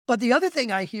But the other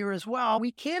thing I hear as well,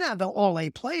 we can't have all A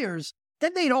players.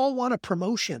 Then they'd all want a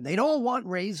promotion. They'd all want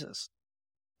raises.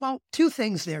 Well, two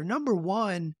things there. Number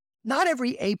one, not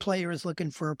every A player is looking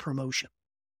for a promotion.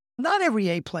 Not every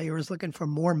A player is looking for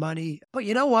more money. But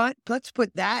you know what? Let's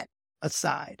put that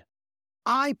aside.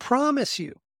 I promise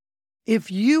you,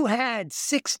 if you had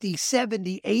 60,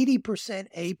 70, 80%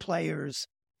 A players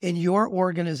in your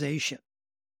organization,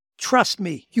 trust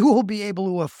me, you will be able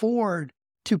to afford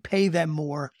to pay them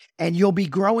more, and you'll be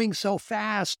growing so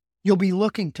fast, you'll be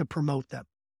looking to promote them.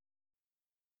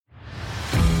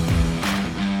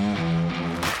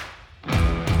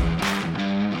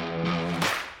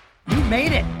 You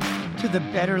made it to the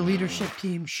Better Leadership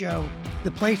Team Show,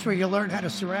 the place where you learn how to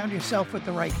surround yourself with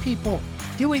the right people,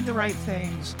 doing the right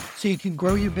things, so you can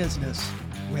grow your business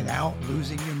without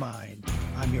losing your mind.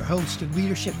 I'm your host and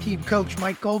leadership team coach,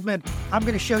 Mike Goldman. I'm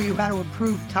going to show you how to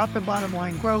improve top and bottom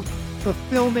line growth,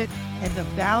 fulfillment, and the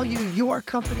value your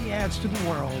company adds to the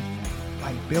world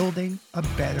by building a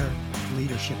better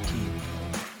leadership team.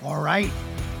 All right,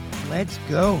 let's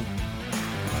go.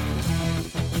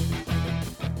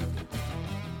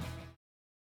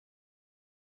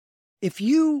 If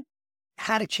you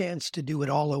had a chance to do it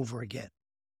all over again,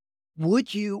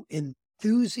 would you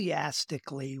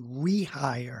enthusiastically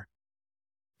rehire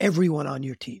everyone on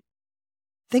your team?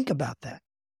 Think about that.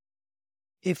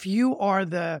 If you are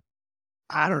the,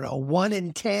 1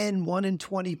 in 10, 1 in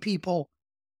 20 people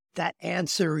that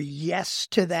answer yes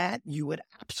to that, you would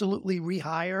absolutely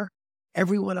rehire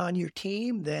everyone on your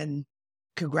team, then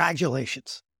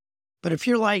congratulations. But if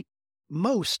you're like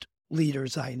most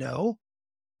leaders I know,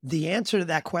 the answer to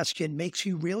that question makes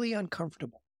you really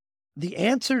uncomfortable. The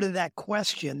answer to that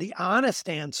question, the honest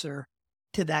answer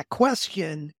to that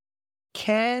question,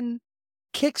 can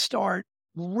kickstart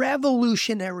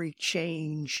revolutionary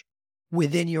change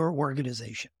within your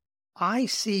organization. I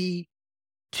see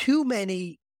too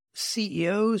many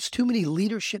CEOs, too many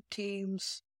leadership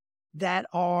teams that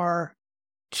are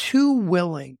too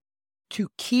willing to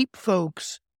keep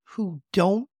folks who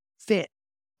don't fit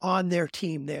on their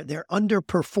team. They're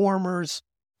underperformers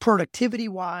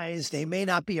productivity-wise. They may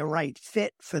not be a right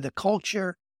fit for the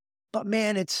culture, but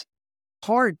man, it's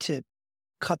hard to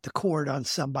cut the cord on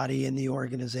somebody in the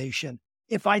organization.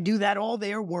 If I do that, all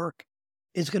their work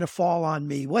is going to fall on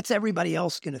me. What's everybody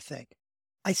else going to think?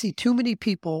 I see too many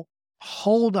people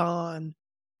hold on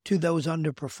to those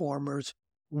underperformers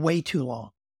way too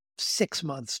long. 6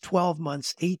 months, 12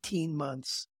 months, 18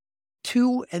 months,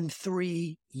 2 and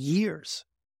 3 years.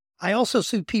 I also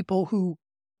see people who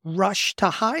rush to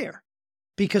hire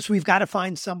because we've got to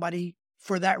find somebody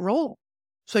for that role.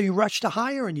 So you rush to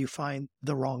hire and you find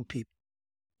the wrong people.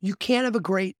 You can't have a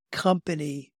great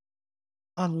company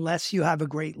unless you have a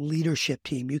great leadership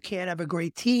team. You can't have a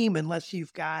great team unless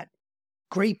you've got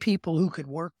great people who could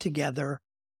work together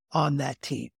on that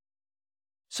team.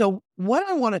 So what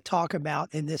I want to talk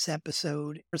about in this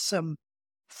episode are some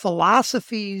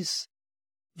philosophies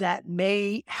that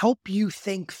may help you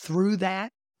think through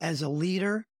that as a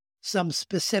leader, some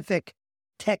specific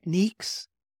techniques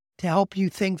to help you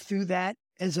think through that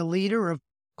as a leader. Of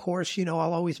course, I'll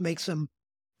always make some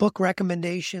book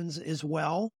recommendations as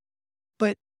well.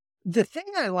 But the thing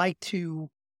I like to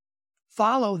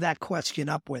follow that question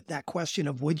up with, that question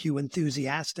of would you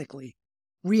enthusiastically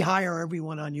rehire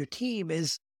everyone on your team,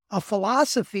 is a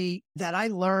philosophy that I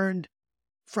learned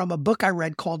from a book I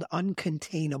read called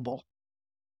Uncontainable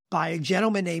by a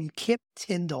gentleman named Kip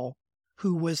Tindall,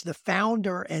 who was the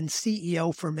founder and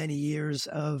CEO for many years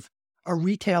of a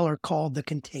retailer called The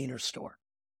Container Store.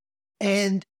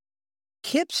 And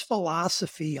Kip's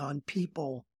philosophy on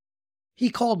people, he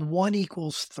called 1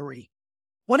 equals 3.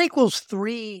 1 equals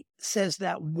 3 says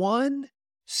that one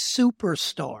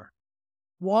superstar,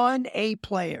 one A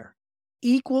player,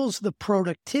 equals the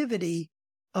productivity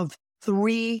of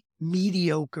 3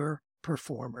 mediocre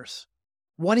performers.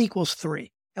 1 equals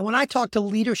 3. And when I talk to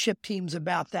leadership teams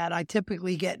about that, I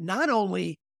typically get not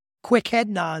only quick head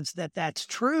nods that that's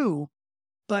true,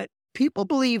 but people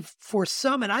believe for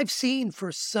some, and I've seen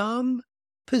for some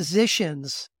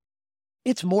positions,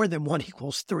 it's more than 1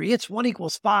 equals 3. It's 1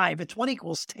 equals 5. It's 1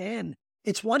 equals 10.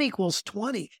 It's 1 equals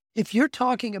 20. If you're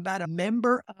talking about a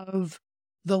member of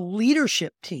the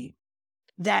leadership team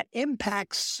that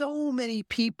impacts so many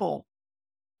people,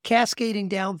 cascading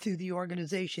down through the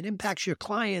organization, impacts your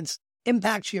clients,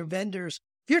 impacts your vendors.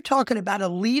 If you're talking about a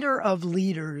leader of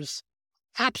leaders,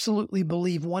 absolutely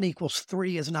believe 1 equals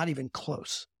 3 is not even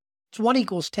close. It's 1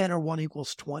 equals 10 or 1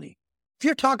 equals 20. If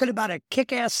you're talking about a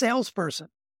kick-ass salesperson,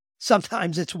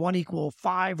 sometimes it's 1 equals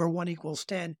 5 or 1 equals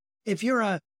 10. If you're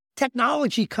a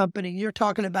technology company, you're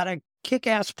talking about a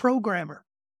kick-ass programmer.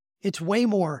 It's way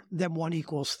more than 1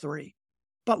 equals 3.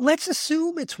 But let's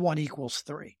assume it's 1 equals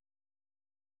 3.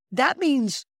 That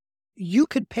means you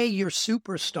could pay your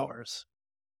superstars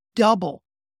double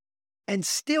and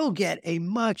still get a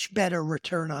much better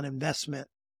return on investment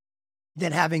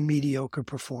than having mediocre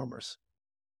performers.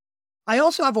 I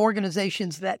also have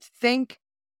organizations that think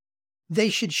they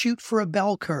should shoot for a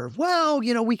bell curve. Well,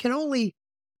 we can only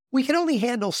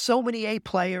handle so many A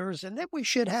players, and then we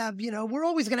should have, we're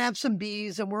always going to have some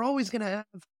Bs and we're always going to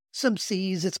have some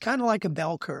Cs. It's kind of like a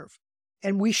bell curve.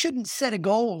 And we shouldn't set a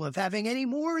goal of having any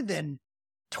more than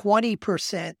 20%,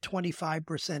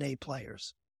 25% A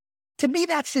players. To me,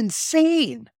 that's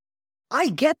insane. I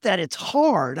get that it's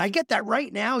hard. I get that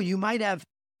right now you might have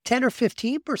 10 or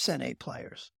 15% A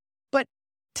players. But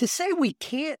to say we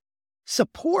can't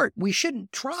support, we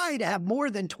shouldn't try to have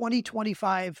more than 20,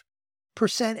 25%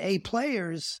 A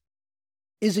players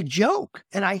is a joke.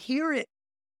 And I hear it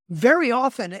very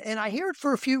often, and I hear it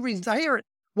for a few reasons.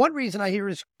 One reason I hear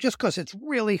is just because it's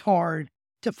really hard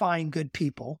to find good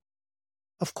people.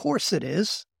 Of course it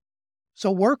is.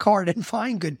 So work hard and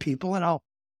find good people. And I'll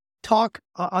talk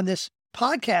on this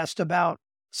podcast about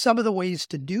some of the ways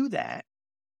to do that.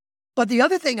 But the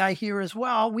other thing I hear is,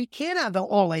 well, we can't have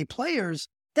all A players.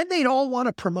 Then they'd all want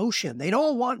a promotion. They'd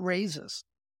all want raises.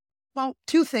 Well,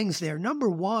 two things there. Number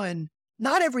one,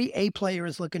 not every A player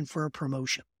is looking for a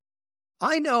promotion.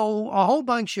 I know a whole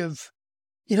bunch of,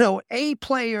 A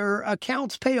player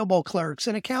accounts payable clerks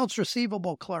and accounts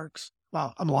receivable clerks.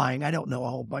 Well, I'm lying. I don't know a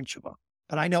whole bunch of them,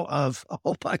 but I know of a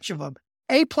whole bunch of them.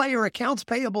 A player accounts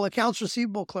payable, accounts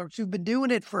receivable clerks who've been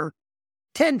doing it for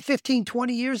 10, 15,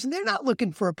 20 years, and they're not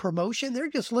looking for a promotion. They're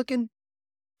just looking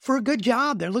for a good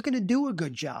job. They're looking to do a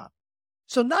good job.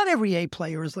 So not every A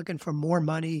player is looking for more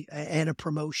money and a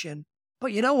promotion.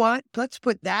 But you know what? Let's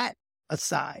put that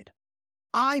aside.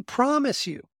 I promise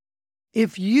you,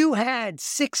 if you had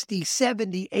 60,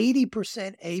 70,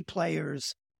 80% A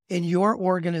players in your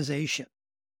organization,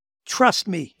 trust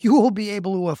me, you will be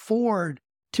able to afford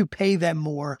to pay them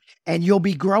more, and you'll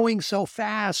be growing so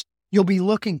fast, you'll be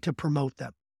looking to promote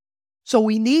them. So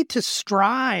we need to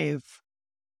strive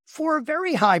for a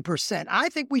very high percent. I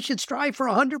think we should strive for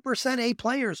 100% A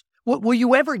players. Will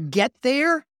you ever get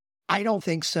there? I don't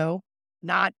think so.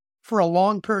 Not for a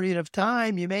long period of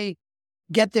time. You may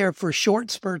get there for short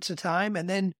spurts of time, and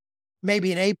then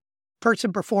maybe an A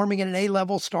person performing at an A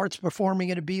level starts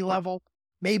performing at a B level.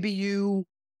 Maybe you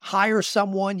hire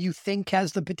someone you think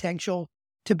has the potential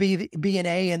to be an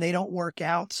A and they don't work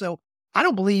out. So I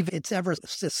don't believe it's ever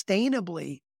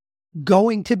sustainably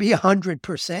going to be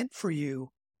 100% for you.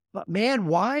 But man,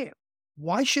 why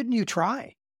shouldn't you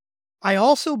try? I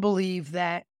also believe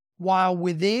that while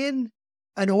within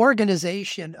an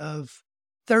organization of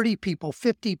 30 people,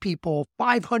 50 people,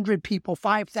 500 people,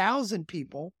 5,000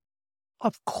 people,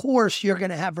 of course you're going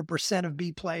to have a percent of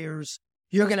B players.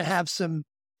 You're going to have some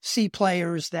C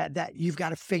players that you've got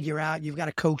to figure out. You've got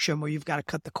to coach them or you've got to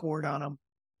cut the cord on them.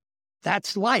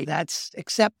 That's life. That's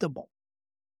acceptable.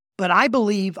 But I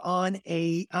believe on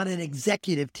an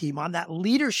executive team, on that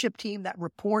leadership team that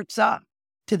reports up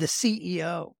to the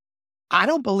CEO, I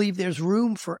don't believe there's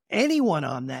room for anyone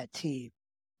on that team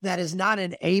that is not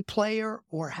an A player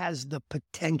or has the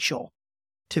potential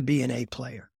to be an A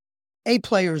player. A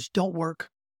players don't work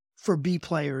for B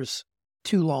players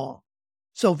too long.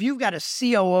 So if you've got a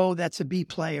COO that's a B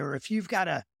player, if you've got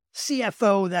a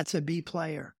CFO that's a B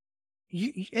player,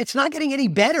 it's not getting any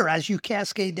better as you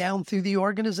cascade down through the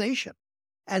organization.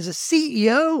 As a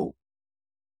CEO,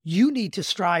 you need to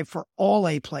strive for all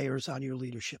A players on your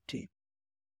leadership team.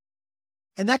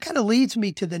 And that kind of leads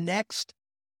me to the next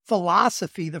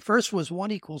philosophy. The first was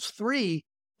 1 equals 3.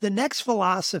 The next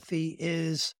philosophy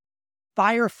is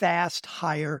fire fast,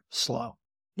 hire slow.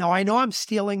 Now, I know I'm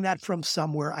stealing that from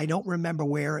somewhere. I don't remember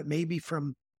where. It may be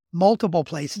from multiple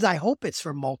places. I hope it's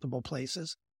from multiple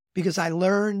places because I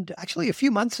learned actually a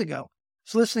few months ago, I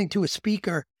was listening to a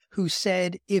speaker who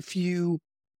said, if you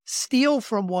steal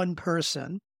from one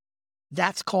person,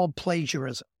 that's called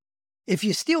plagiarism. If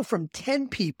you steal from 10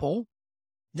 people,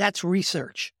 that's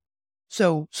research.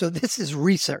 So this is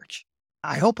research.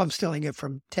 I hope I'm stealing it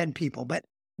from 10 people, but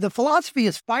the philosophy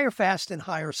is fire fast and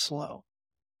hire slow.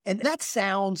 And that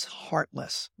sounds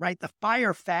heartless, right? The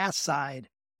fire fast side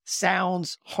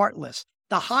sounds heartless.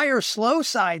 The hire slow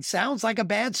side sounds like a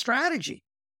bad strategy,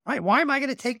 right? Why am I going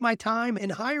to take my time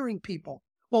in hiring people?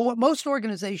 Well, what most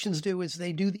organizations do is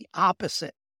they do the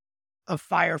opposite of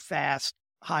fire fast,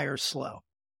 hire slow.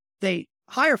 They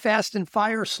hire fast and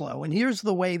fire slow. And here's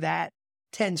the way that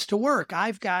tends to work.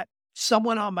 I've got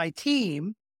someone on my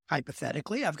team,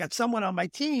 hypothetically, I've got someone on my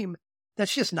team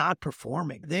that's just not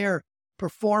performing. They're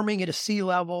performing at a C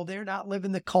level. They're not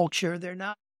living the culture. They're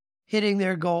not hitting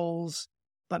their goals.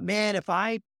 But man, if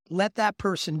I let that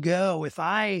person go, if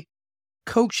I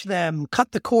coach them,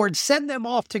 cut the cord, send them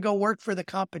off to go work for the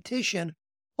competition,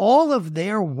 all of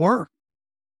their work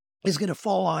is going to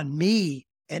fall on me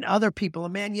and other people.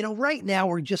 And man, right now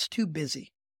we're just too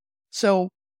busy. So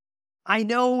I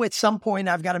know at some point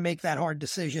I've got to make that hard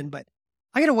decision, but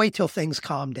I got to wait till things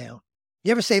calm down. You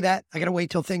ever say that? I got to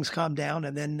wait till things calm down,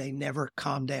 and then they never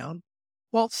calm down.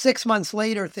 Well, 6 months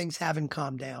later, things haven't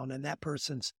calmed down, and that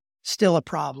person's still a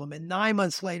problem. And 9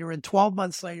 months later, and 12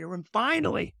 months later, and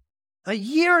finally, a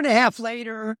year and a half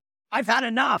later, I've had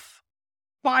enough.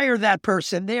 Fire that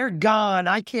person. They're gone.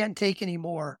 I can't take any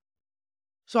more.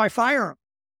 So I fire them.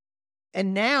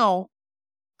 And now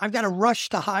I've got to rush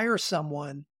to hire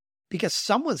someone because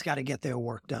someone's got to get their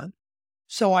work done.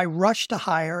 So I rush to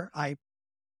hire. I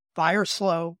fire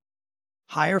slow,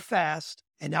 hire fast,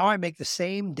 and now I make the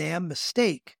same damn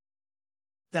mistake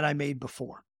that I made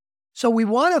before. So we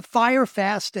want to fire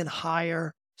fast and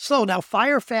hire slow. Now,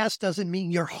 fire fast doesn't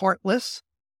mean you're heartless.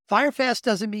 Fire fast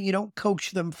doesn't mean you don't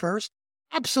coach them first.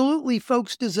 Absolutely,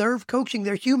 folks deserve coaching.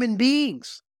 They're human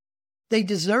beings. They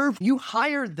deserve, you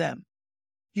hired them.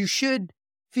 You should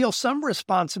feel some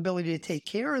responsibility to take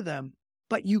care of them,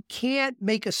 but you can't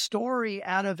make a story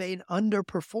out of an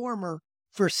underperformer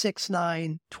for 6,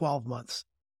 9, 12 months.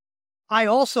 I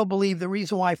also believe the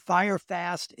reason why fire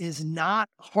fast is not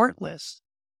heartless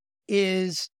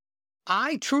is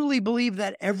I truly believe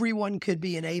that everyone could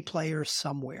be an A player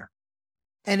somewhere.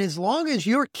 And as long as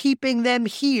you're keeping them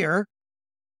here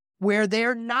where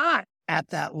they're not at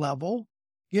that level,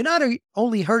 you're not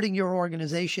only hurting your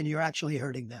organization, you're actually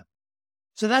hurting them.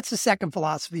 So that's the second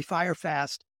philosophy, fire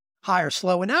fast, hire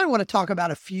slow. And now I want to talk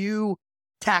about a few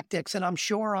tactics, and I'm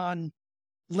sure on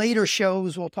later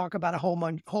shows we'll talk about a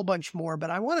whole bunch more,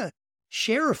 but I want to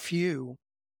share a few.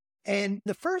 And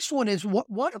the first one is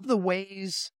one of the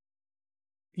ways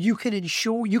you can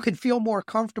ensure you can feel more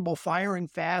comfortable firing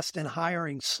fast and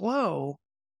hiring slow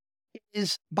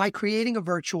is by creating a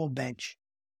virtual bench.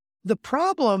 The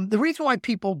reason why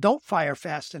people don't fire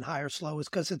fast and hire slow is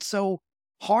because it's so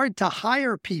hard to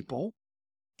hire people.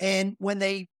 And when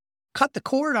they cut the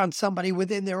cord on somebody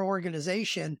within their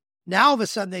organization, now all of a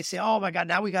sudden they say, oh my God,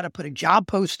 now we got to put a job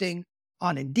posting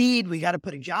on Indeed. We got to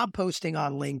put a job posting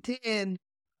on LinkedIn.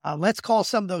 Let's call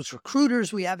some of those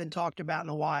recruiters we haven't talked about in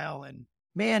a while. And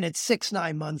man, it's 6,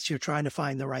 9 months you're trying to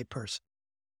find the right person.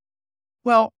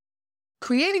 Well,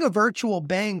 creating a virtual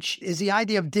bench is the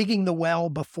idea of digging the well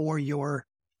before you're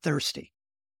thirsty.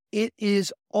 It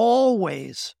is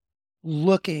always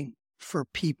looking for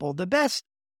people. The best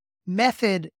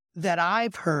method that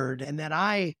I've heard and that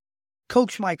I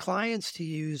coach my clients to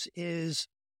use is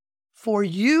for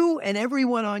you and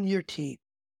everyone on your team.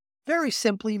 Very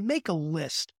simply, make a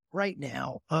list right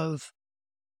now of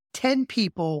 10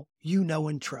 people you know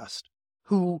and trust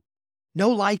who know,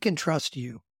 like, and trust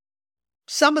you.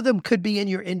 Some of them could be in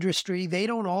your industry. They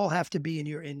don't all have to be in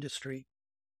your industry.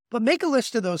 But make a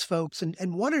list of those folks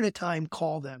and one at a time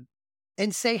call them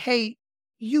and say, hey,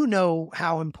 you know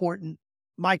how important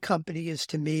my company is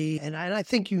to me. And I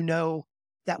think you know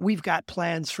that we've got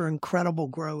plans for incredible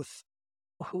growth.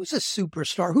 Who's a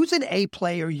superstar? Who's an A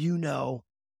player you know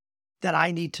that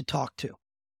I need to talk to?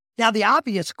 Now, the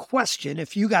obvious question,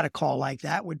 if you got a call like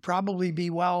that, would probably be,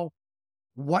 well,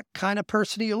 what kind of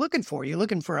person are you looking for? Are you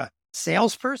looking for a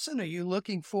salesperson? Are you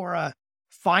looking for a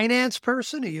finance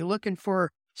person? Are you looking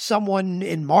for someone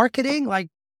in marketing? Like,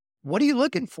 what are you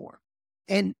looking for?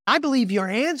 And I believe your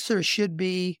answer should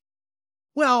be,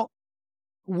 well,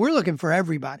 we're looking for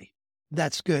everybody.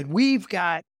 That's good. We've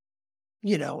got,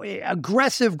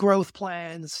 aggressive growth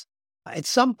plans. At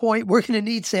some point, we're going to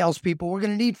need salespeople. We're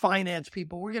going to need finance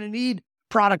people. We're going to need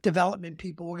product development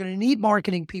people. We're going to need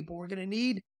marketing people. We're going to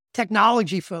need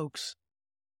technology folks.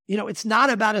 It's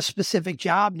not about a specific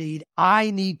job need.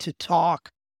 I need to talk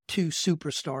to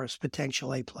superstars,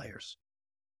 potential A players.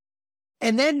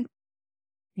 And then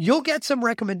you'll get some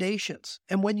recommendations.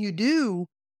 And when you do,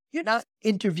 you're not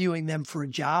interviewing them for a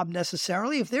job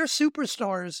necessarily. If they're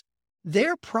superstars,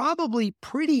 they're probably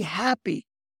pretty happy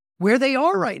where they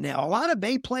are right now. A lot of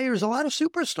A players, a lot of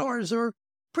superstars are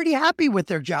pretty happy with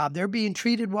their job. They're being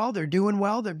treated well. They're doing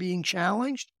well. They're being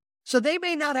challenged. So they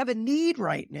may not have a need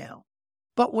right now.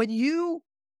 But when you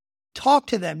talk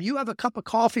to them, you have a cup of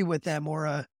coffee with them or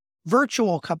a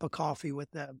virtual cup of coffee with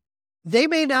them, they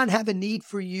may not have a need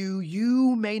for you.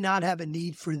 You may not have a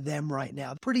need for them right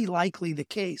now. Pretty likely the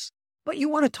case. But you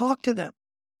want to talk to them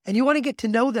and you want to get to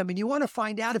know them and you want to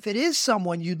find out if it is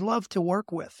someone you'd love to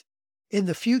work with in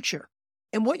the future.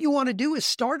 And what you want to do is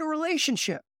start a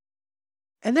relationship.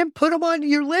 And then put them on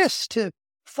your list to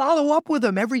follow up with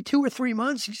them every 2 or 3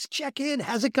 months. You just check in.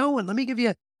 How's it going? Let me give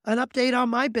you an update on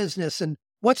my business and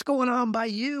what's going on by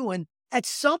you. And at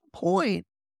some point,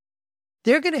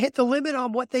 they're going to hit the limit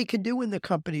on what they can do in the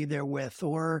company they're with,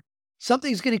 or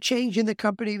something's going to change in the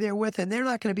company they're with, and they're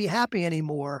not going to be happy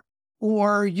anymore.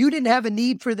 Or you didn't have a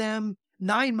need for them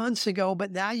 9 months ago,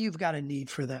 but now you've got a need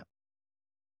for them.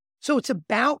 So it's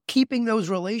about keeping those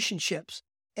relationships.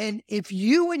 And if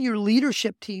you and your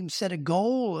leadership team set a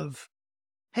goal of,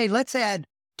 hey, let's add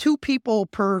 2 people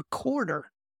per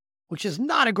quarter, which is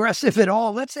not aggressive at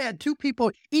all. Let's add 2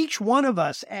 people, each one of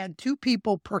us add 2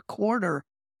 people per quarter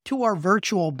to our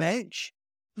virtual bench.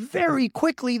 Very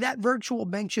quickly, that virtual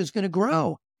bench is going to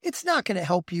grow. It's not going to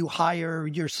help you hire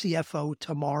your CFO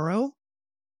tomorrow.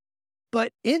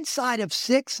 But inside of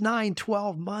 6, 9,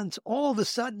 12 months, all of a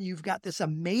sudden, you've got this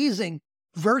amazing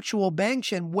virtual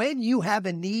bench. And when you have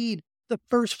a need, the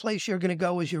first place you're going to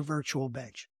go is your virtual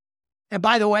bench. And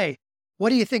by the way, what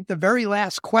do you think the very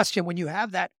last question when you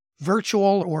have that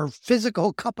virtual or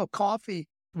physical cup of coffee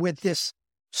with this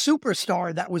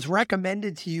superstar that was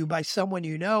recommended to you by someone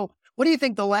you know? What do you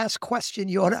think the last question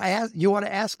you ought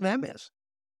to ask them is?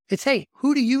 It's, hey,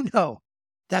 who do you know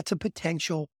that's a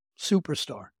potential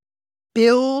superstar?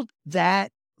 Build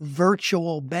that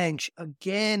virtual bench.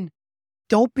 Again,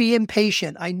 don't be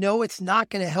impatient. I know it's not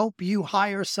going to help you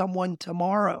hire someone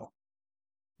tomorrow,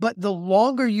 but the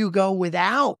longer you go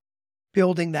without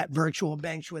building that virtual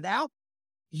bench, without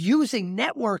using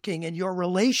networking and your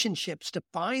relationships to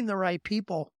find the right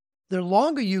people, the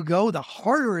longer you go, the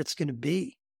harder it's going to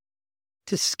be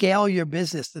to scale your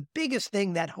business. The biggest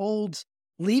thing that holds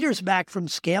leaders back from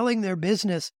scaling their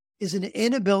business is an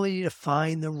inability to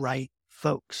find the right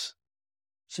folks.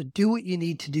 So do what you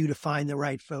need to do to find the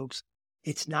right folks.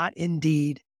 It's not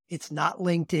Indeed. It's not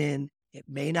LinkedIn. It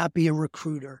may not be a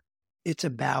recruiter. It's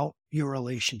about your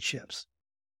relationships.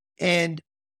 And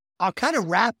I'll kind of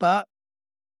wrap up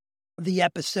the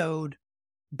episode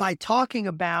by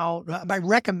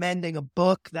recommending a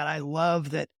book that I love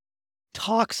that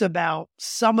talks about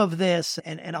some of this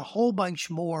and a whole bunch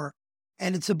more.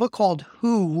 And it's a book called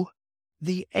Who,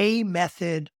 The A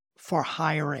Method for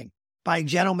Hiring by a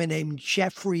gentleman named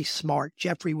Jeffrey Smart,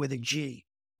 Jeffrey with a G.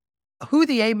 Who,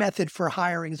 The A Method for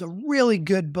Hiring is a really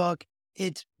good book.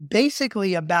 It's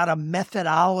basically about a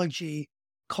methodology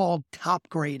called top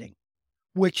grading,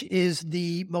 which is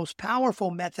the most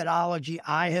powerful methodology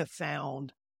I have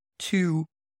found to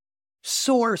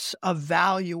source,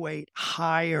 evaluate,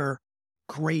 hire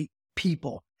great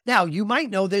people. Now, you might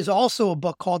know there's also a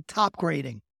book called Top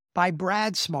Grading by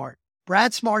Brad Smart.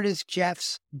 Brad Smart is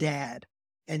Jeff's dad.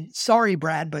 And sorry,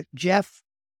 Brad, but Jeff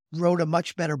wrote a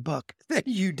much better book than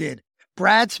you did.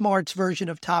 Brad Smart's version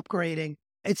of Top Grading,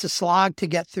 it's a slog to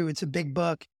get through. It's a big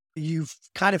book. You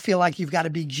kind of feel like you've got to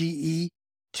be GE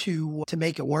to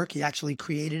make it work. He actually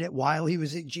created it while he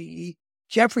was at GE.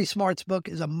 Jeffrey Smart's book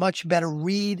is a much better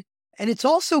read. And it's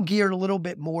also geared a little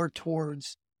bit more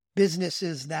towards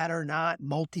businesses that are not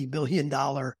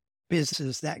multi-billion-dollar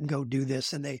businesses that can go do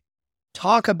this. And they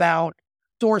talk about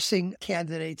sourcing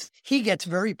candidates. He gets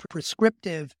very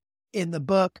prescriptive in the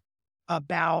book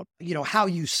about, how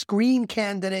you screen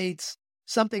candidates,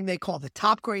 something they call the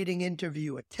top grading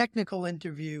interview, a technical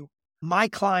interview. My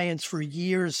clients for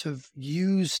years have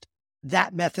used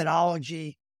that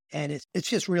methodology, and it's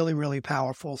just really, really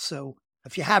powerful. So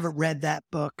if you haven't read that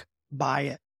book, buy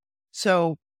it.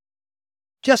 So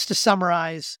just to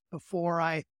summarize before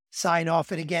I sign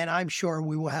off, and again, I'm sure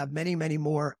we will have many, many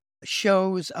more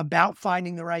shows about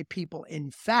finding the right people.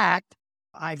 In fact,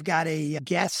 I've got a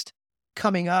guest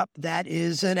coming up that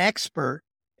is an expert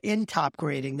in top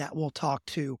grading that we'll talk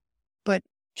to. But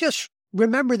just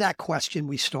remember that question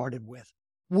we started with.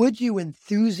 Would you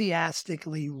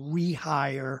enthusiastically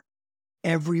rehire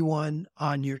everyone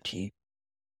on your team?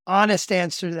 Honest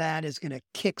answer to that is going to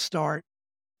kickstart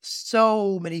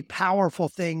so many powerful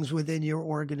things within your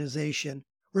organization.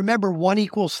 Remember, 1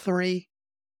 equals 3.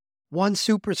 1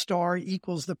 superstar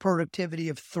equals the productivity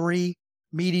of 3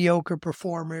 mediocre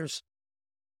performers.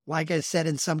 Like I said,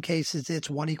 in some cases, it's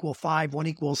 1 equals 5, 1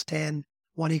 equals 10,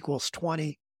 1 equals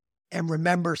 20. And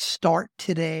remember, start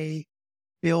today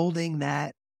building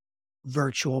that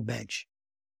virtual bench.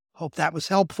 Hope that was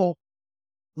helpful.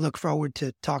 Look forward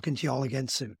to talking to you all again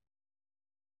soon.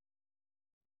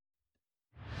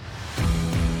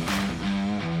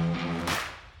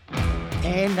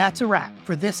 And that's a wrap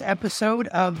for this episode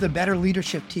of the Better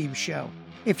Leadership Team Show.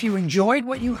 If you enjoyed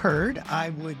what you heard, I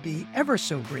would be ever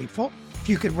so grateful if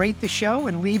you could rate the show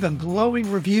and leave a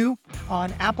glowing review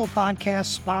on Apple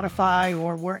Podcasts, Spotify,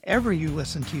 or wherever you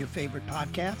listen to your favorite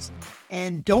podcasts.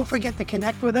 And don't forget to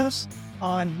connect with us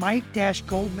on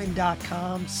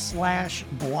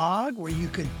mike-goldman.com/blog, where you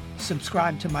can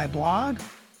subscribe to my blog,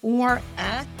 or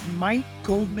at Mike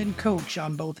Goldman Coach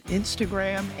on both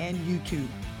Instagram and YouTube.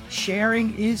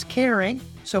 Sharing is caring,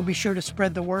 so be sure to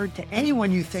spread the word to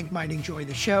anyone you think might enjoy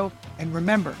the show. And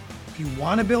remember, if you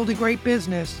want to build a great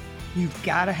business, you've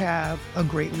got to have a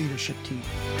great leadership team.